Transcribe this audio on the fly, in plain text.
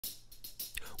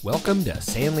Welcome to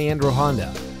San Leandro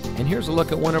Honda, and here's a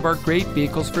look at one of our great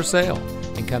vehicles for sale,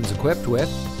 and comes equipped with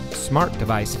smart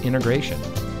device integration,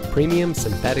 premium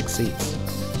synthetic seats,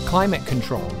 climate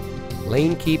control,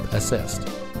 lane keep assist,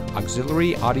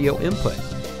 auxiliary audio input,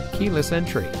 keyless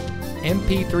entry,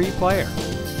 MP3 player,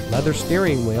 leather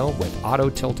steering wheel with auto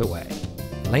tilt-away,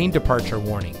 lane departure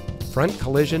warning, front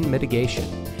collision mitigation,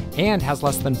 and has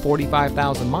less than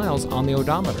 45,000 miles on the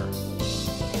odometer.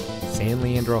 San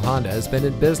Leandro Honda has been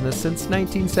in business since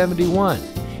 1971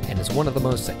 and is one of the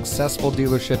most successful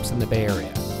dealerships in the Bay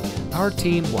Area. Our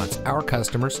team wants our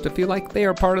customers to feel like they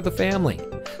are part of the family,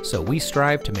 so we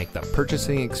strive to make the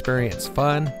purchasing experience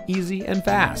fun, easy, and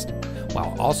fast,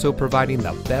 while also providing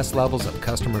the best levels of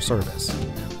customer service.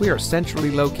 We are centrally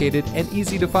located and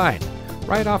easy to find,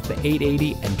 right off the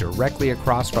 880 and directly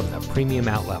across from the Premium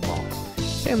Outlet Mall.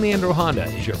 San Leandro Honda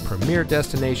is your premier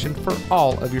destination for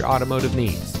all of your automotive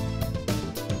needs.